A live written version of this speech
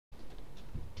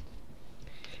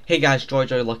Hey guys, Joy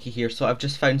Lucky here. So I've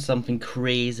just found something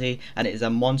crazy, and it is a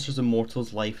Monsters and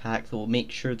Mortals life hack that will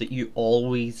make sure that you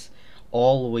always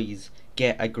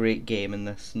get a great game in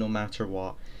this, no matter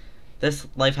what. This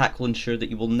life hack will ensure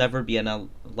that you will never be in a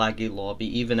laggy lobby.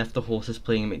 Even if the host is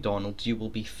playing McDonald's, you will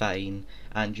be fine,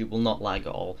 and you will not lag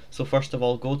at all. So first of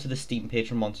all, go to the Steam page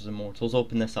for Monsters and Mortals,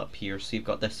 open this up here, so you've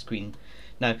got this screen.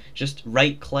 Now, just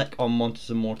right click on Monsters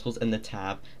and Mortals in the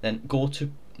tab, then go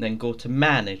to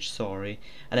manage, and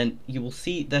then you will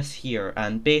see this here,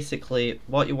 and basically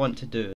what you want to do